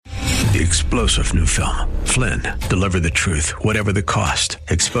The explosive new film, Flynn, deliver the truth, whatever the cost,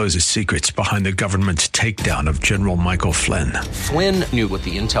 exposes secrets behind the government's takedown of General Michael Flynn. Flynn knew what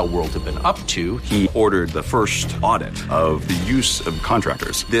the intel world had been up to. He ordered the first audit of the use of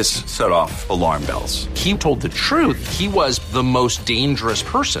contractors. This set off alarm bells. He told the truth. He was the most dangerous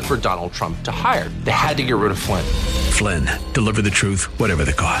person for Donald Trump to hire. They had to get rid of Flynn. Flynn, deliver the truth, whatever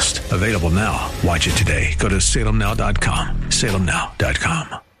the cost. Available now. Watch it today. Go to salemnow.com.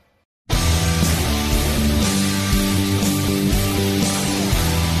 salemnow.com.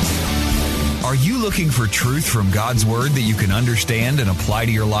 Are you looking for truth from God's Word that you can understand and apply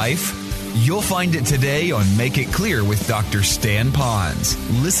to your life? You'll find it today on Make It Clear with Dr. Stan Pons.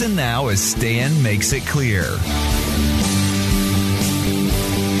 Listen now as Stan makes it clear.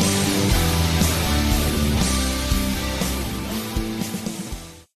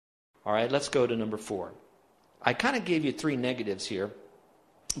 All right, let's go to number 4. I kind of gave you 3 negatives here,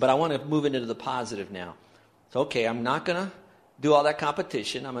 but I want to move into the positive now. So, okay, I'm not going to do all that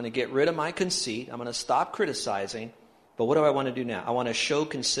competition. I'm going to get rid of my conceit. I'm going to stop criticizing. But what do I want to do now? I want to show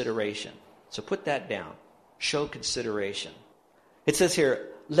consideration. So put that down. Show consideration. It says here,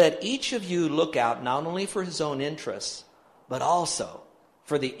 let each of you look out not only for his own interests, but also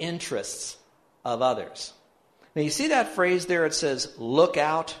for the interests of others. Now you see that phrase there? It says, look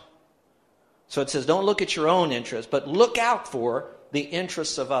out. So it says, don't look at your own interests, but look out for the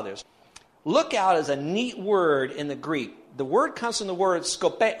interests of others. Look out is a neat word in the Greek. The word comes from the word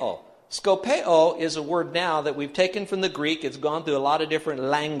skopeo. Skopeo is a word now that we've taken from the Greek. It's gone through a lot of different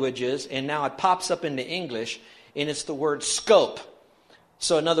languages, and now it pops up into English, and it's the word scope.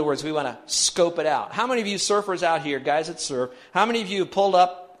 So in other words, we want to scope it out. How many of you surfers out here, guys that surf, how many of you have pulled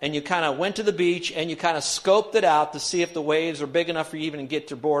up and you kind of went to the beach and you kind of scoped it out to see if the waves are big enough for you even to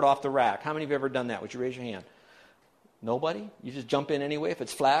get your board off the rack? How many of you have ever done that? Would you raise your hand? Nobody? You just jump in anyway if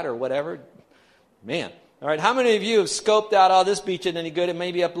it's flat or whatever? Man. All right, how many of you have scoped out all this beach and then you go to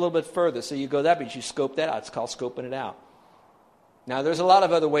maybe up a little bit further? So you go to that beach, you scope that out. It's called scoping it out. Now, there's a lot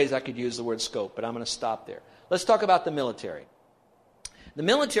of other ways I could use the word scope, but I'm going to stop there. Let's talk about the military. The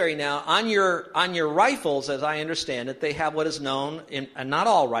military now, on your rifles, as I understand it, they have what is known, and not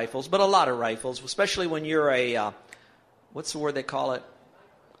all rifles, but a lot of rifles, especially when you're a, what's the word they call it?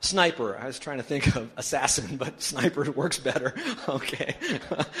 Sniper. I was trying to think of assassin, but sniper works better. Okay.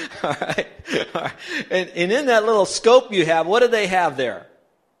 All right. And in that little scope you have, what do they have there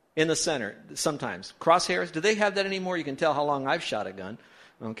in the center sometimes? Crosshairs? Do they have that anymore? You can tell how long I've shot a gun.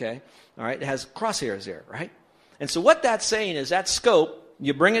 Okay. All right. It has crosshairs there, right? And so what that's saying is that scope,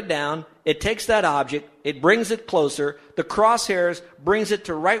 you bring it down, it takes that object, it brings it closer, the crosshairs brings it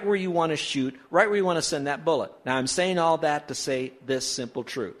to right where you want to shoot, right where you want to send that bullet. Now I'm saying all that to say this simple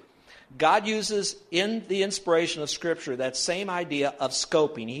truth. God uses in the inspiration of Scripture that same idea of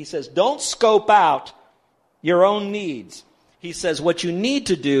scoping. He says, don't scope out your own needs. He says what you need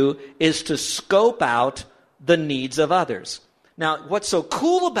to do is to scope out the needs of others. Now what's so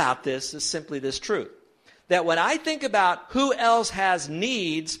cool about this is simply this truth. That when I think about who else has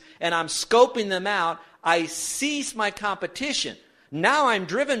needs and I'm scoping them out, I cease my competition. Now I'm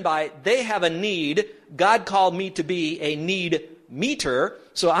driven by they have a need. God called me to be a need meter.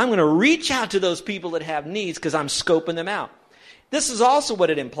 So I'm going to reach out to those people that have needs because I'm scoping them out. This is also what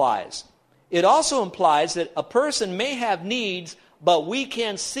it implies. It also implies that a person may have needs, but we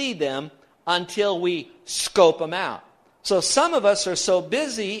can't see them until we scope them out. So some of us are so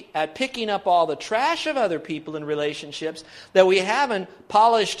busy at picking up all the trash of other people in relationships that we haven't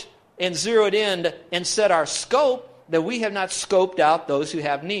polished and zeroed in and set our scope, that we have not scoped out those who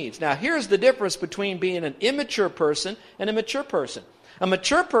have needs. Now here's the difference between being an immature person and a mature person. A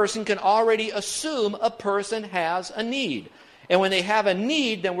mature person can already assume a person has a need. And when they have a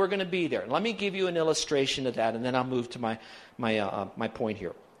need, then we're going to be there. Let me give you an illustration of that, and then I'll move to my point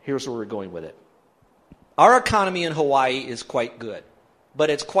here. Here's where we're going with it. Our economy in Hawaii is quite good, but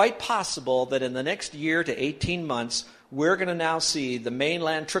it's quite possible that in the next year to 18 months, we're going to now see the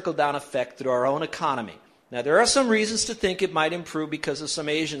mainland trickle-down effect through our own economy. Now, there are some reasons to think it might improve because of some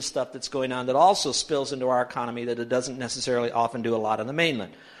Asian stuff that's going on that also spills into our economy that it doesn't necessarily often do a lot on the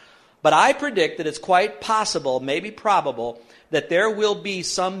mainland. But I predict that it's quite possible, maybe probable, that there will be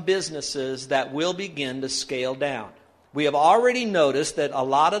some businesses that will begin to scale down. We have already noticed that a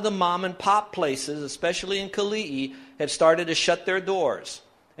lot of the mom and pop places, especially in Kali'i, have started to shut their doors.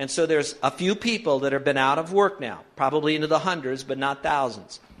 And so there's a few people that have been out of work now, probably into the hundreds, but not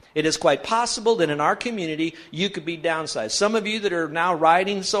thousands. It is quite possible that in our community, you could be downsized. Some of you that are now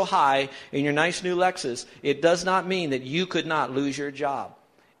riding so high in your nice new Lexus, it does not mean that you could not lose your job.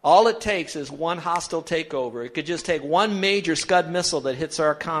 All it takes is one hostile takeover. It could just take one major Scud missile that hits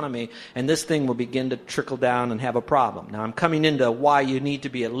our economy, and this thing will begin to trickle down and have a problem. Now, I'm coming into why you need to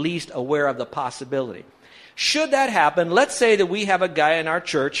be at least aware of the possibility. Should that happen, let's say that we have a guy in our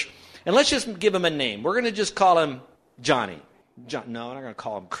church, and let's just give him a name. We're going to just call him Johnny. No, I'm not going to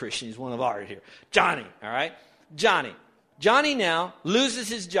call him Christian. He's one of ours here. Johnny, all right? Johnny. Johnny now loses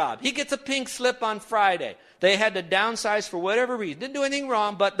his job. He gets a pink slip on Friday. They had to downsize for whatever reason. Didn't do anything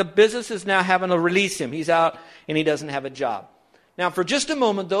wrong, but the business is now having to release him. He's out and he doesn't have a job. Now, for just a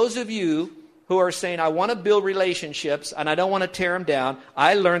moment, those of you who are saying, I want to build relationships and I don't want to tear them down,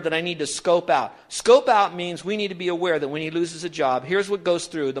 I learned that I need to scope out. Scope out means we need to be aware that when he loses a job, here's what goes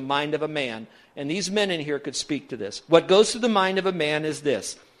through the mind of a man. And these men in here could speak to this. What goes through the mind of a man is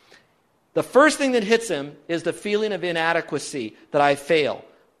this. The first thing that hits him is the feeling of inadequacy, that I fail.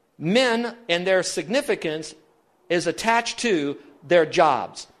 Men and their significance is attached to their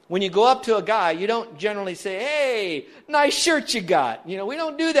jobs. When you go up to a guy, you don't generally say, hey, nice shirt you got. We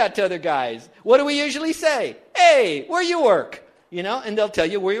don't do that to other guys. What do we usually say? Hey, where you work? And they'll tell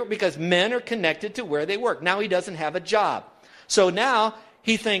you where you work because men are connected to where they work. Now he doesn't have a job. So now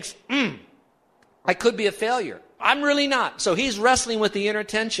he thinks, I could be a failure. I'm really not. So he's wrestling with the inner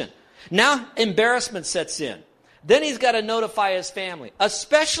tension. Now embarrassment sets in. Then he's got to notify his family,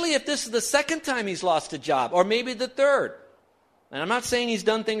 especially if this is the second time he's lost a job, or maybe the third. And I'm not saying he's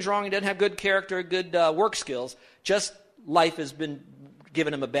done things wrong. He doesn't have good character, good work skills. Just life has been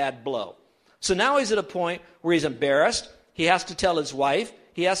giving him a bad blow. So now he's at a point where he's embarrassed. He has to tell his wife.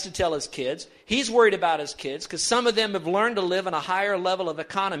 He has to tell his kids. He's worried about his kids because some of them have learned to live in a higher level of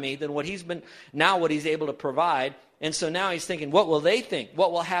economy than what he's able to provide. And so now he's thinking, what will they think?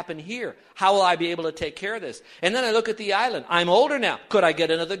 What will happen here? How will I be able to take care of this? And then I look at the island. I'm older now. Could I get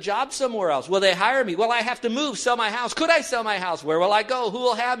another job somewhere else? Will they hire me? Will I have to move, sell my house? Could I sell my house? Where will I go? Who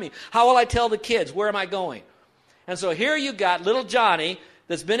will have me? How will I tell the kids? Where am I going? And so here you got little Johnny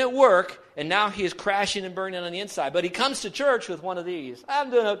that's been at work, and now he is crashing and burning on the inside. But he comes to church with one of these.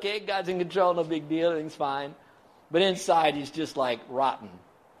 I'm doing okay. God's in control. No big deal. Everything's fine. But inside he's just like rotten.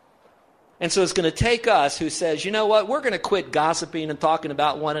 And so it's going to take us who says, you know what, we're going to quit gossiping and talking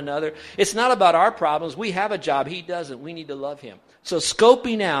about one another. It's not about our problems. We have a job. He doesn't. We need to love him. So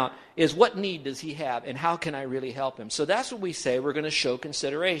scoping out is what need does he have and how can I really help him? So that's what we say we're going to show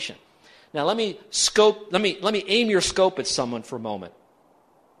consideration. Now let me aim your scope at someone for a moment.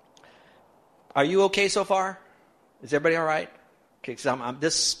 Are you okay so far? Is everybody all right? Okay,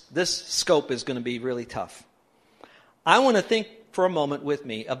 because this scope is going to be really tough. I want to think for a moment with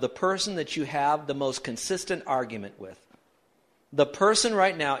me of the person that you have the most consistent argument with. The person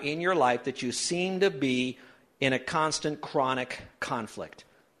right now in your life that you seem to be in a constant chronic conflict.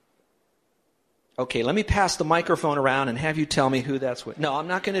 Okay, let me pass the microphone around and have you tell me who that's with. No, I'm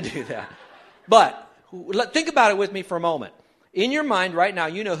not going to do that. But think about it with me for a moment. In your mind right now,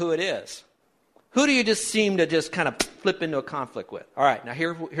 you know who it is. Who do you just seem to just kind of flip into a conflict with? All right, now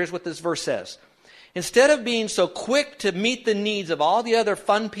here's what this verse says. Instead of being so quick to meet the needs of all the other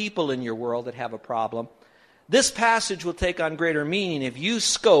fun people in your world that have a problem, this passage will take on greater meaning if you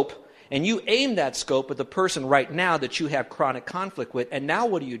scope and you aim that scope at the person right now that you have chronic conflict with. And now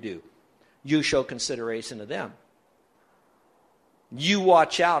what do? You show consideration to them. You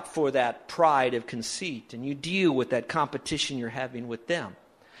watch out for that pride of conceit and you deal with that competition you're having with them.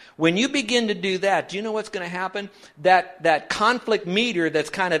 When you begin to do that, do you know what's going to happen? That conflict meter that's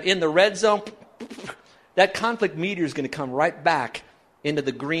kind of in the red zone, that conflict meter is going to come right back into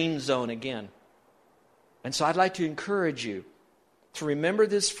the green zone again. And so I'd like to encourage you to remember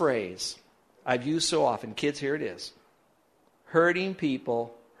this phrase I've used so often. Kids, here it is. Hurting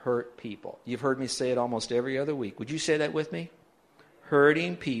people hurt people. You've heard me say it almost every other week. Would you say that with me?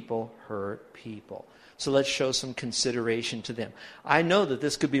 Hurting people hurt people. So let's show some consideration to them. I know that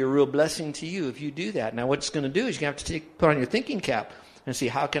this could be a real blessing to you if you do that. Now what it's going to do is you're going to have to put on your thinking cap and see,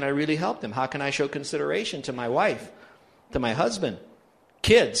 how can I really help them? How can I show consideration to my wife, to my husband?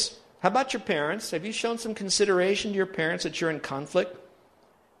 Kids, how about your parents? Have you shown some consideration to your parents that you're in conflict?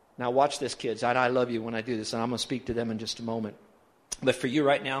 Now watch this, kids. I love you when I do this, and I'm going to speak to them in just a moment. But for you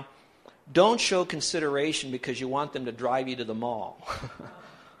right now, don't show consideration because you want them to drive you to the mall.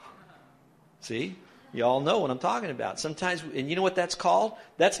 See? You all know what I'm talking about. Sometimes, and you know what that's called?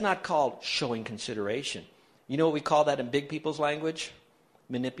 That's not called showing consideration. You know what we call that in big people's language?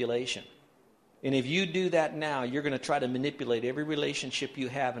 Manipulation. And if you do that now, you're going to try to manipulate every relationship you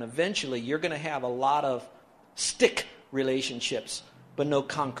have, and eventually you're going to have a lot of stick relationships, but no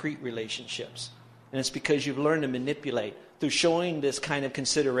concrete relationships. And it's because you've learned to manipulate through showing this kind of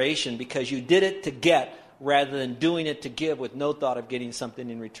consideration because you did it to get rather than doing it to give with no thought of getting something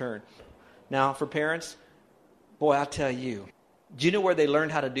in return. Now, for parents, boy, I'll tell you, do you know where they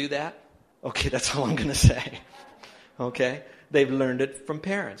learned how to do that? Okay, that's all I'm going to say. Okay? They've learned it from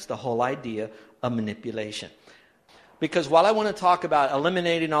parents, the whole idea of manipulation. Because while I want to talk about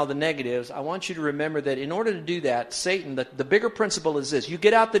eliminating all the negatives, I want you to remember that in order to do that, Satan, the bigger principle is this. You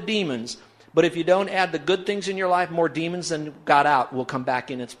get out the demons, but if you don't add the good things in your life, more demons than got out will come back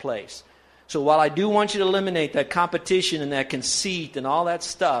in its place. So while I do want you to eliminate that competition and that conceit and all that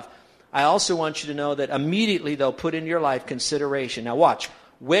stuff, I also want you to know that immediately they'll put in your life consideration. Now watch.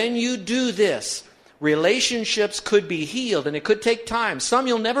 When you do this, relationships could be healed, and it could take time. Some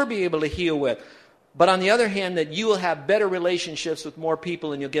you'll never be able to heal with. But on the other hand, that you will have better relationships with more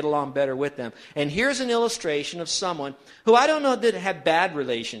people and you'll get along better with them. And here's an illustration of someone who I don't know that had bad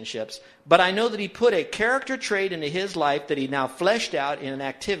relationships, but I know that he put a character trait into his life that he now fleshed out in an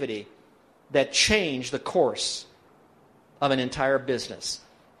activity that changed the course of an entire business.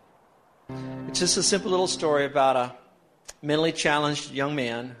 It's just a simple little story about a mentally challenged young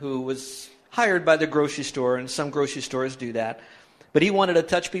man who was hired by the grocery store, and some grocery stores do that. But he wanted to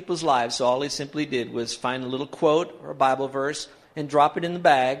touch people's lives, so all he simply did was find a little quote or a Bible verse and drop it in the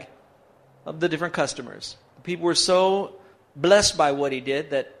bag of the different customers. People were so blessed by what he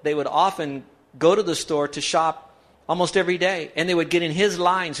did that they would often go to the store to shop almost every day, and they would get in his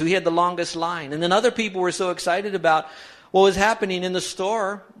line, so he had the longest line. And then other people were so excited about what was happening in the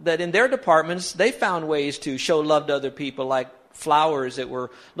store that in their departments, they found ways to show love to other people, like flowers that were a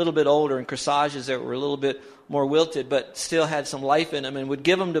little bit older and corsages that were a little bit more wilted but still had some life in them, and would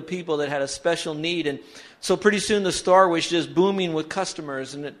give them to people that had a special need. And so pretty soon the store was just booming with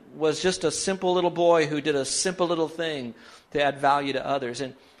customers, and it was just a simple little boy who did a simple little thing to add value to others.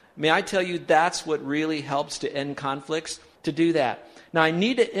 And may I tell you, that's what really helps to end conflicts, to do that. Now I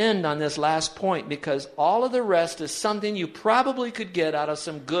need to end on this last point because all of the rest is something you probably could get out of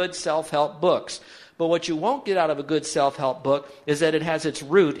some good self-help books. But what you won't get out of a good self-help book is that it has its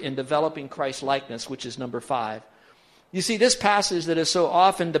root in developing Christ-likeness, which is number 5. You see, this passage that is so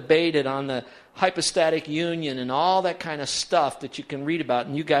often debated on the hypostatic union and all that kind of stuff that you can read about,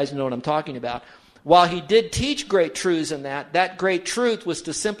 and you guys know what I'm talking about, while he did teach great truths in that great truth was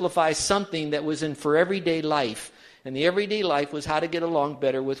to simplify something that was in for everyday life. And the everyday life was how to get along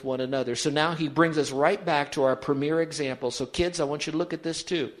better with one another. So now he brings us right back to our premier example. So kids, I want you to look at this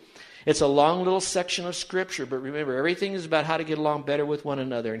too. It's a long little section of Scripture, but remember, everything is about how to get along better with one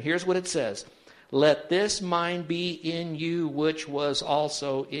another. And here's what it says. Let this mind be in you, which was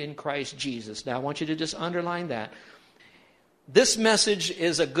also in Christ Jesus. Now, I want you to just underline that. This message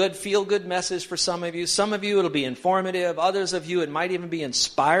is a good, feel-good message for some of you. Some of you, it'll be informative. Others of you, it might even be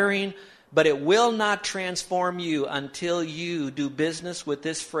inspiring. But it will not transform you until you do business with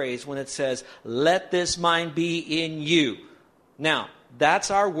this phrase when it says, let this mind be in you. Now,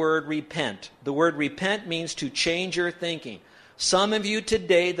 that's our word repent. The word repent means to change your thinking. Some of you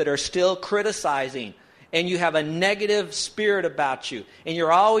today that are still criticizing and you have a negative spirit about you and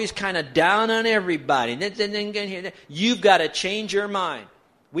you're always kind of down on everybody, you've got to change your mind.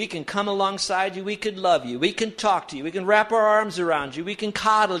 We can come alongside you. We can love you. We can talk to you. We can wrap our arms around you. We can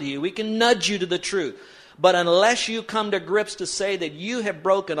coddle you. We can nudge you to the truth. But unless you come to grips to say that you have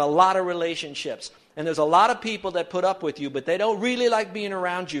broken a lot of relationships, and there's a lot of people that put up with you, but they don't really like being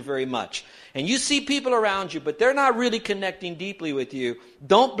around you very much. And you see people around you, but they're not really connecting deeply with you.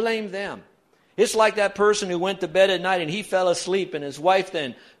 Don't blame them. It's like that person who went to bed at night and he fell asleep and his wife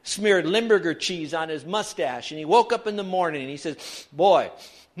then smeared Limburger cheese on his mustache. And he woke up in the morning and he says, boy,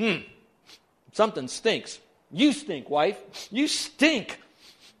 something stinks. You stink, wife. You stink.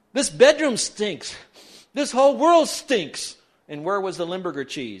 This bedroom stinks. This whole world stinks. And where was the Limburger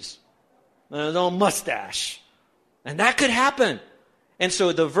cheese? His own mustache. And that could happen. And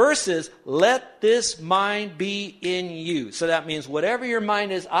so the verse is, let this mind be in you. So that means whatever your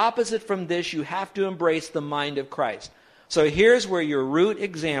mind is opposite from this, you have to embrace the mind of Christ. So here's where your root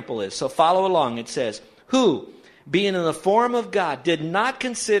example is. So follow along. It says, who, being in the form of God, did not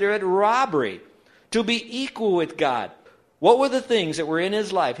consider it robbery to be equal with God. What were the things that were in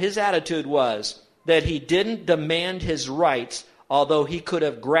his life? His attitude was that he didn't demand his rights, although he could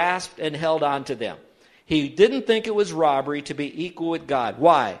have grasped and held on to them. He didn't think it was robbery to be equal with God.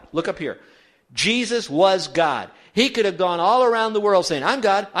 Why? Look up here. Jesus was God. He could have gone all around the world saying, I'm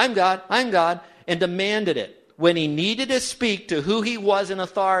God, I'm God, I'm God, and demanded it. When he needed to speak to who he was in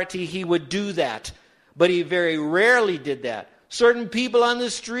authority, he would do that. But he very rarely did that. Certain people on the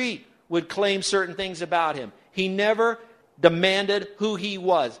street would claim certain things about him. He never demanded who he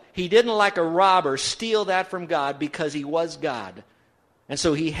was. He didn't, like a robber, steal that from God because he was God. And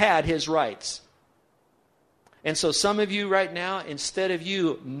so he had his rights. And so some of you right now, instead of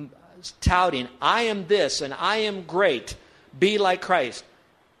you touting, I am this and I am great, be like Christ.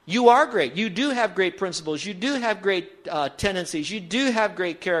 You are great. You do have great principles. You do have great tendencies. You do have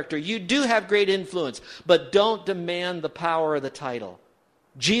great character. You do have great influence. But don't demand the power of the title.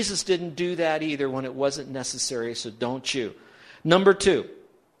 Jesus didn't do that either when it wasn't necessary, so don't you. Number 2,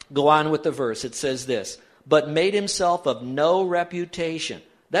 go on with the verse. It says this, but made himself of no reputation.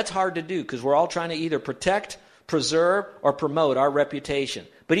 That's hard to do because we're all trying to either protect, preserve, or promote our reputation.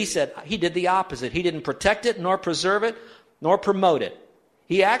 But he said he did the opposite. He didn't protect it, nor preserve it, nor promote it.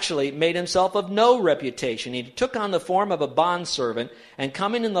 He actually made himself of no reputation. He took on the form of a bondservant and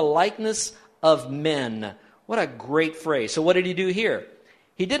coming in the likeness of men. What a great phrase. So what did he do here?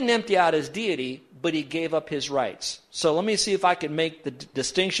 He didn't empty out his deity, but he gave up his rights. So let me see if I can make the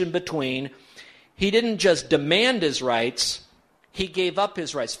distinction between he didn't just demand his rights, he gave up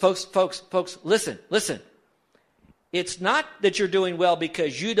his rights. Folks, listen. It's not that you're doing well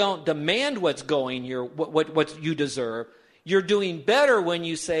because you don't demand what you deserve. You're doing better when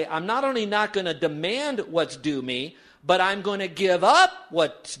you say, I'm not only not going to demand what's due me, but I'm going to give up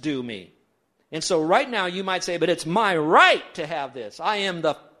what's due me. And so right now you might say, but it's my right to have this. I am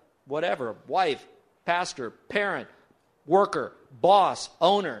the whatever, wife, pastor, parent, worker, boss,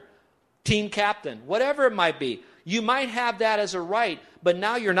 owner, team captain, whatever it might be. You might have that as a right, but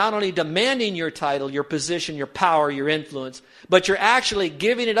now you're not only demanding your title, your position, your power, your influence, but you're actually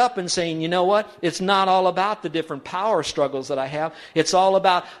giving it up and saying, you know what? It's not all about the different power struggles that I have. It's all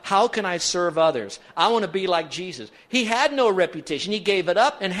about how can I serve others? I want to be like Jesus. He had no reputation. He gave it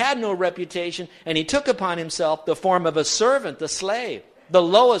up and had no reputation, and he took upon himself the form of a servant, the slave, the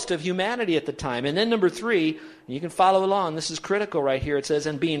lowest of humanity at the time. And then number 3, you can follow along. This is critical right here. It says,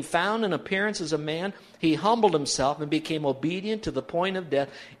 and being found in appearance as a man, he humbled himself and became obedient to the point of death,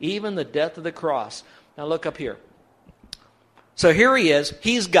 even the death of the cross. Now look up here. So here he is.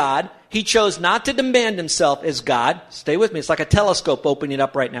 He's God. He chose not to demand himself as God. Stay with me. It's like a telescope opening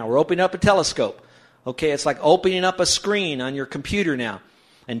up right now. We're opening up a telescope. Okay, it's like opening up a screen on your computer now.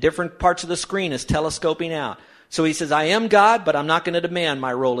 And different parts of the screen is telescoping out. So he says, I am God, but I'm not going to demand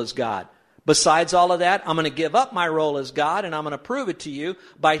my role as God. Besides all of that, I'm going to give up my role as God, and I'm going to prove it to you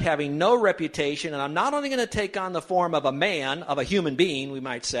by having no reputation. And I'm not only going to take on the form of a man, of a human being, we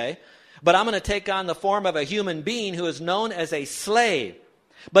might say, but I'm going to take on the form of a human being who is known as a slave.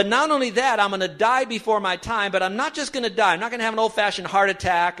 But not only that, I'm going to die before my time, but I'm not just going to die. I'm not going to have an old-fashioned heart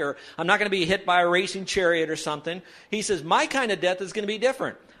attack, or I'm not going to be hit by a racing chariot or something. He says, my kind of death is going to be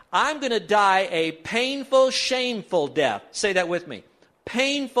different. I'm going to die a painful, shameful death. Say that with me.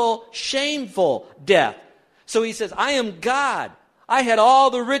 Painful, shameful death. So he says, I am God. I had all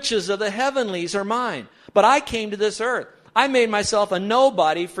the riches of the heavenlies are mine. But I came to this earth. I made myself a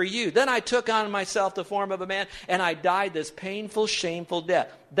nobody for you. Then I took on myself the form of a man, and I died this painful, shameful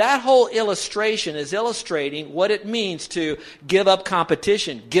death. That whole illustration is illustrating what it means to give up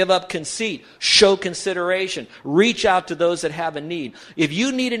competition, give up conceit, show consideration, reach out to those that have a need. If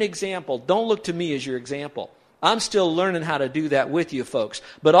you need an example, don't look to me as your example. I'm still learning how to do that with you folks.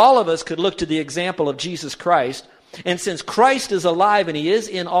 But all of us could look to the example of Jesus Christ. And since Christ is alive and he is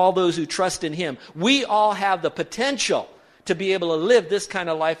in all those who trust in him, we all have the potential to be able to live this kind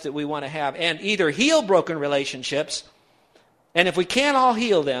of life that we want to have and either heal broken relationships, and if we can't all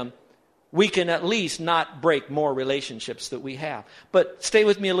heal them, we can at least not break more relationships that we have. But stay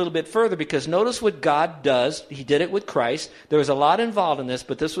with me a little bit further, because notice what God does. He did it with Christ. There was a lot involved in this,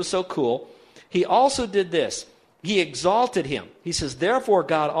 but this was so cool. He also did this. He exalted him. He says, therefore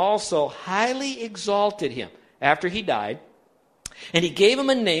God also highly exalted him after he died. And he gave him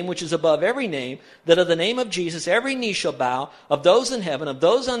a name which is above every name, that of the name of Jesus every knee shall bow, of those in heaven, of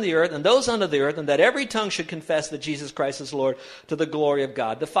those on the earth, and those under the earth, and that every tongue should confess that Jesus Christ is Lord, to the glory of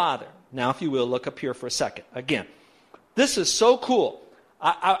God the Father. Now, if you will, look up here for a second. Again, this is so cool.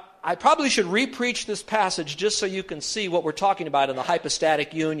 I probably should re-preach this passage just so you can see what we're talking about in the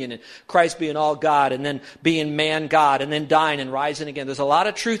hypostatic union, and Christ being all God, and then being man God, and then dying and rising again. There's a lot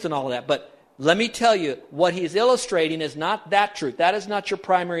of truth in all of that, but let me tell you, what he's illustrating is not that truth. That is not your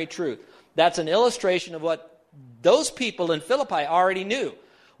primary truth. That's an illustration of what those people in Philippi already knew.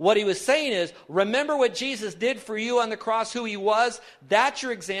 What he was saying is, remember what Jesus did for you on the cross, who he was? That's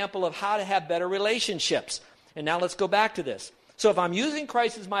your example of how to have better relationships. And now let's go back to this. So if I'm using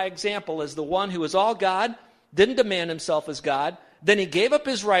Christ as my example, as the one who is all God, didn't demand himself as God, then he gave up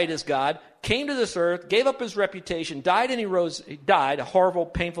his right as God, came to this earth, gave up his reputation, died and he rose, he died a horrible,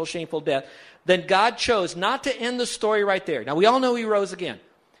 painful, shameful death. Then God chose not to end the story right there. Now we all know he rose again.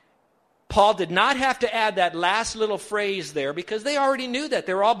 Paul did not have to add that last little phrase there because they already knew that.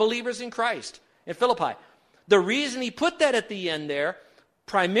 They were all believers in Christ in Philippi. The reason he put that at the end there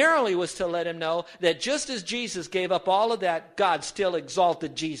primarily was to let him know that just as Jesus gave up all of that, God still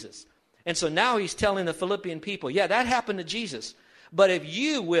exalted Jesus. And so now he's telling the Philippian people, yeah, that happened to Jesus. But if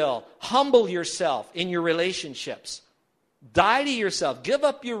you will humble yourself in your relationships, die to yourself, give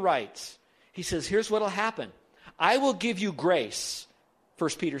up your rights, he says, here's what will happen. I will give you grace, 1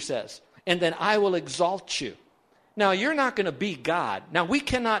 Peter says, and then I will exalt you. Now, you're not going to be God. Now, we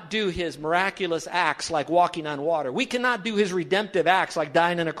cannot do his miraculous acts like walking on water. We cannot do his redemptive acts like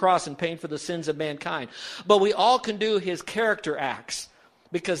dying on a cross and paying for the sins of mankind. But we all can do his character acts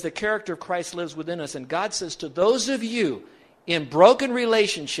because the character of Christ lives within us. And God says to those of you in broken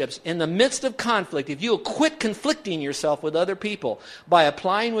relationships, in the midst of conflict, if you'll quit conflicting yourself with other people by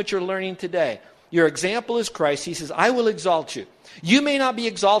applying what you're learning today, your example is Christ. He says, I will exalt you. You may not be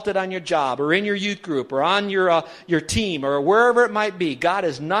exalted on your job or in your youth group or on your team or wherever it might be. God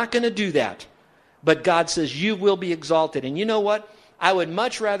is not going to do that. But God says you will be exalted. And you know what? I would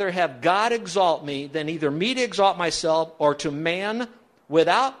much rather have God exalt me than either me to exalt myself or to man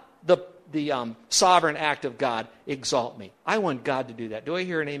without the sovereign act of God exalt me. I want God to do that. Do I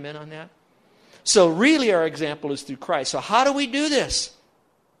hear an amen on that? So really our example is through Christ. So how do we do this?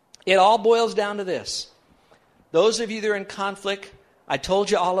 It all boils down to this. Those of you that are in conflict, I told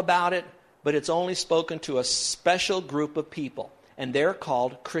you all about it, but it's only spoken to a special group of people, and they're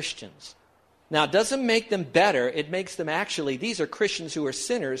called Christians. Now, it doesn't make them better. It makes them actually, these are Christians who are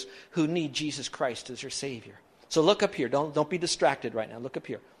sinners who need Jesus Christ as their Savior. So look up here. Don't be distracted right now. Look up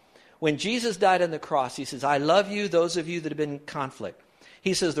here. When Jesus died on the cross, he says, I love you, those of you that have been in conflict.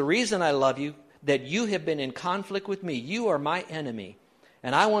 He says, the reason I love you, that you have been in conflict with me. You are my enemy.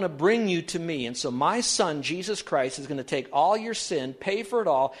 And I want to bring you to me. And so my son, Jesus Christ, is going to take all your sin, pay for it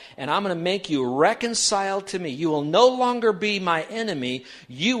all, and I'm going to make you reconciled to me. You will no longer be my enemy.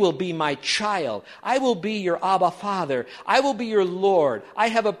 You will be my child. I will be your Abba Father. I will be your Lord. I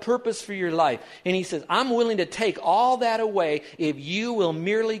have a purpose for your life. And he says, I'm willing to take all that away if you will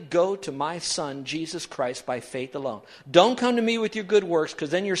merely go to my son, Jesus Christ, by faith alone. Don't come to me with your good works,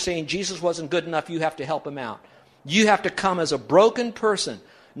 because then you're saying Jesus wasn't good enough. You have to help him out. You have to come as a broken person,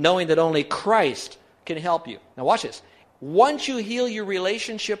 knowing that only Christ can help you. Now watch this. Once you heal your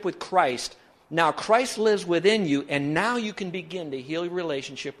relationship with Christ, now Christ lives within you, and now you can begin to heal your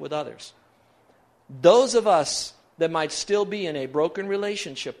relationship with others. Those of us that might still be in a broken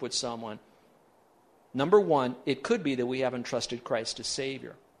relationship with someone, number one, it could be that we haven't trusted Christ as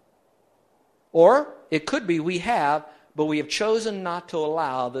Savior. Or it could be we have, but we have chosen not to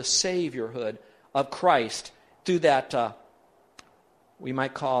allow the Saviorhood of Christ through that we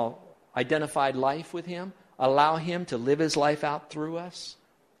might call identified life with him, allow him to live his life out through us.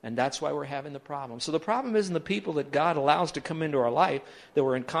 And that's why we're having the problem. So the problem isn't the people that God allows to come into our life that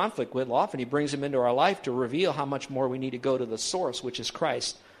we're in conflict with. Often he brings them into our life to reveal how much more we need to go to the source, which is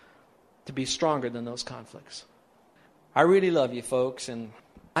Christ, to be stronger than those conflicts. I really love you, folks, and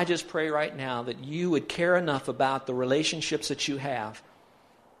I just pray right now that you would care enough about the relationships that you have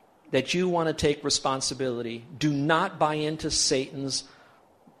that you want to take responsibility. Do not buy into Satan's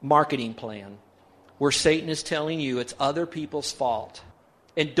marketing plan where Satan is telling you it's other people's fault.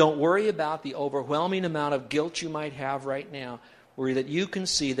 And don't worry about the overwhelming amount of guilt you might have right now, where that you can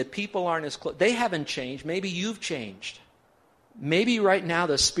see that people aren't as close. They haven't changed. Maybe you've changed. Maybe right now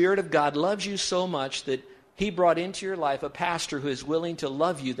the Spirit of God loves you so much that he brought into your life a pastor who is willing to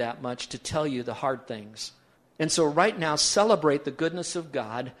love you that much to tell you the hard things. And so right now, celebrate the goodness of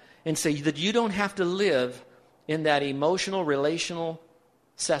God and say that you don't have to live in that emotional, relational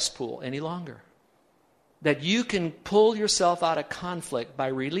cesspool any longer. That you can pull yourself out of conflict by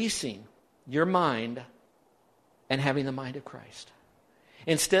releasing your mind and having the mind of Christ.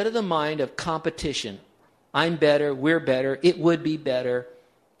 Instead of the mind of competition, I'm better, we're better, it would be better,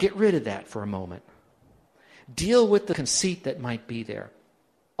 get rid of that for a moment. Deal with the conceit that might be there.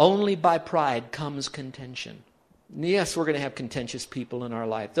 Only by pride comes contention. Yes, we're going to have contentious people in our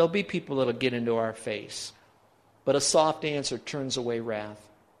life. There'll be people that'll get into our face. But a soft answer turns away wrath.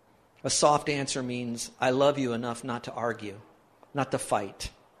 A soft answer means, I love you enough not to argue, not to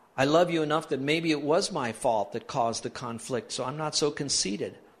fight. I love you enough that maybe it was my fault that caused the conflict, so I'm not so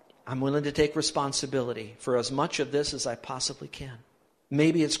conceited. I'm willing to take responsibility for as much of this as I possibly can.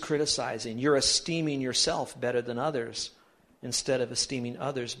 Maybe it's criticizing. You're esteeming yourself better than others, instead of esteeming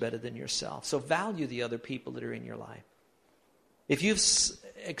others better than yourself. So value the other people that are in your life. If you've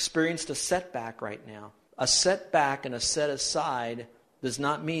experienced a setback right now, a setback and a set aside does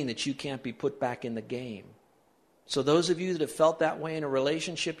not mean that you can't be put back in the game. So those of you that have felt that way in a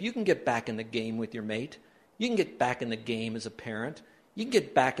relationship, you can get back in the game with your mate. You can get back in the game as a parent. You can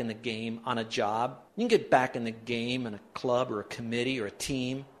get back in the game on a job. You can get back in the game in a club or a committee or a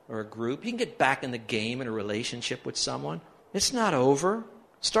team or a group. You can get back in the game in a relationship with someone. It's not over.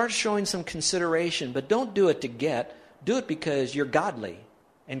 Start showing some consideration, but don't do it to get. Do it because you're godly.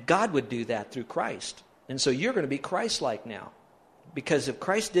 And God would do that through Christ. And so you're going to be Christ-like now. Because if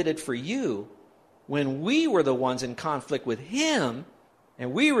Christ did it for you, when we were the ones in conflict with Him,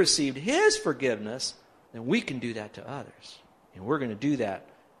 and we received His forgiveness, then we can do that to others. And we're going to do that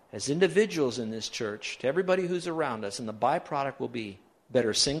as individuals in this church, to everybody who's around us. And the byproduct will be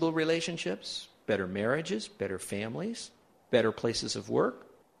better single relationships, better marriages, better families, better places of work,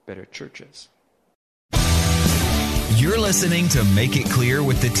 better churches. You're listening to Make It Clear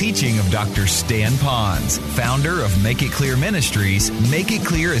with the teaching of Dr. Stan Ponz, founder of Make It Clear Ministries. Make It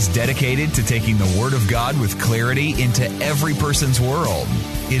Clear is dedicated to taking the Word of God with clarity into every person's world.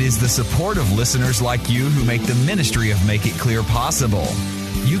 It is the support of listeners like you who make the ministry of Make It Clear possible.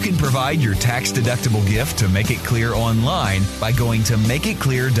 You can provide your tax-deductible gift to Make It Clear online by going to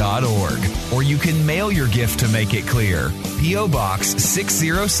makeitclear.org, or you can mail your gift to Make It Clear, P.O. Box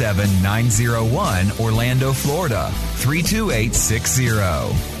 607901, Orlando, Florida 32860.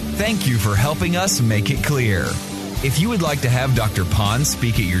 Thank you for helping us make it clear. If you would like to have Dr. Ponz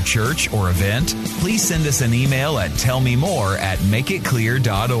speak at your church or event, please send us an email at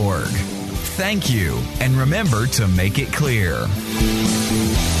tellmemore@makeitclear.org. Thank you, and remember to make it clear.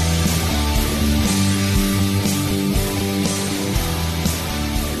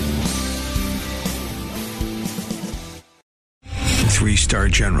 Three-star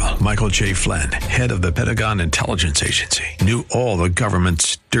General Michael J. Flynn, head of the Pentagon Intelligence Agency, knew all the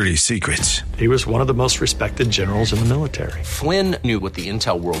government's dirty secrets. He was one of the most respected generals in the military. Flynn knew what the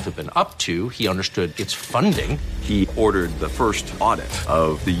intel world had been up to. He understood its funding. He ordered the first audit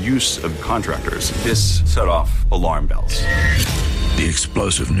of the use of contractors. This set off alarm bells. The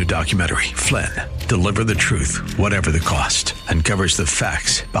explosive new documentary, Flynn, Deliver the Truth, Whatever the Cost, uncovers the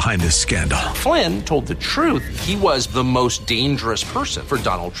facts behind this scandal. Flynn told the truth. He was the most dangerous person for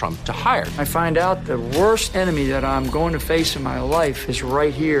Donald Trump to hire. I find out the worst enemy that I'm going to face in my life is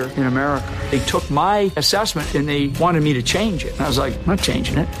right here in America. They took my assessment and they wanted me to change it. And I was like, I'm not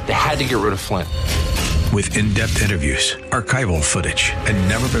changing it. They had to get rid of Flynn. With in-depth interviews, archival footage, and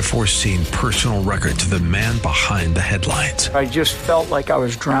never-before-seen personal records of the man behind the headlines. I just felt like I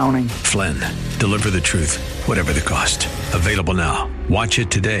was drowning. Flynn, Deliver the Truth, Whatever the Cost. Available now. Watch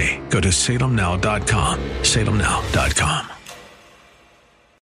it today. Go to salemnow.com. salemnow.com.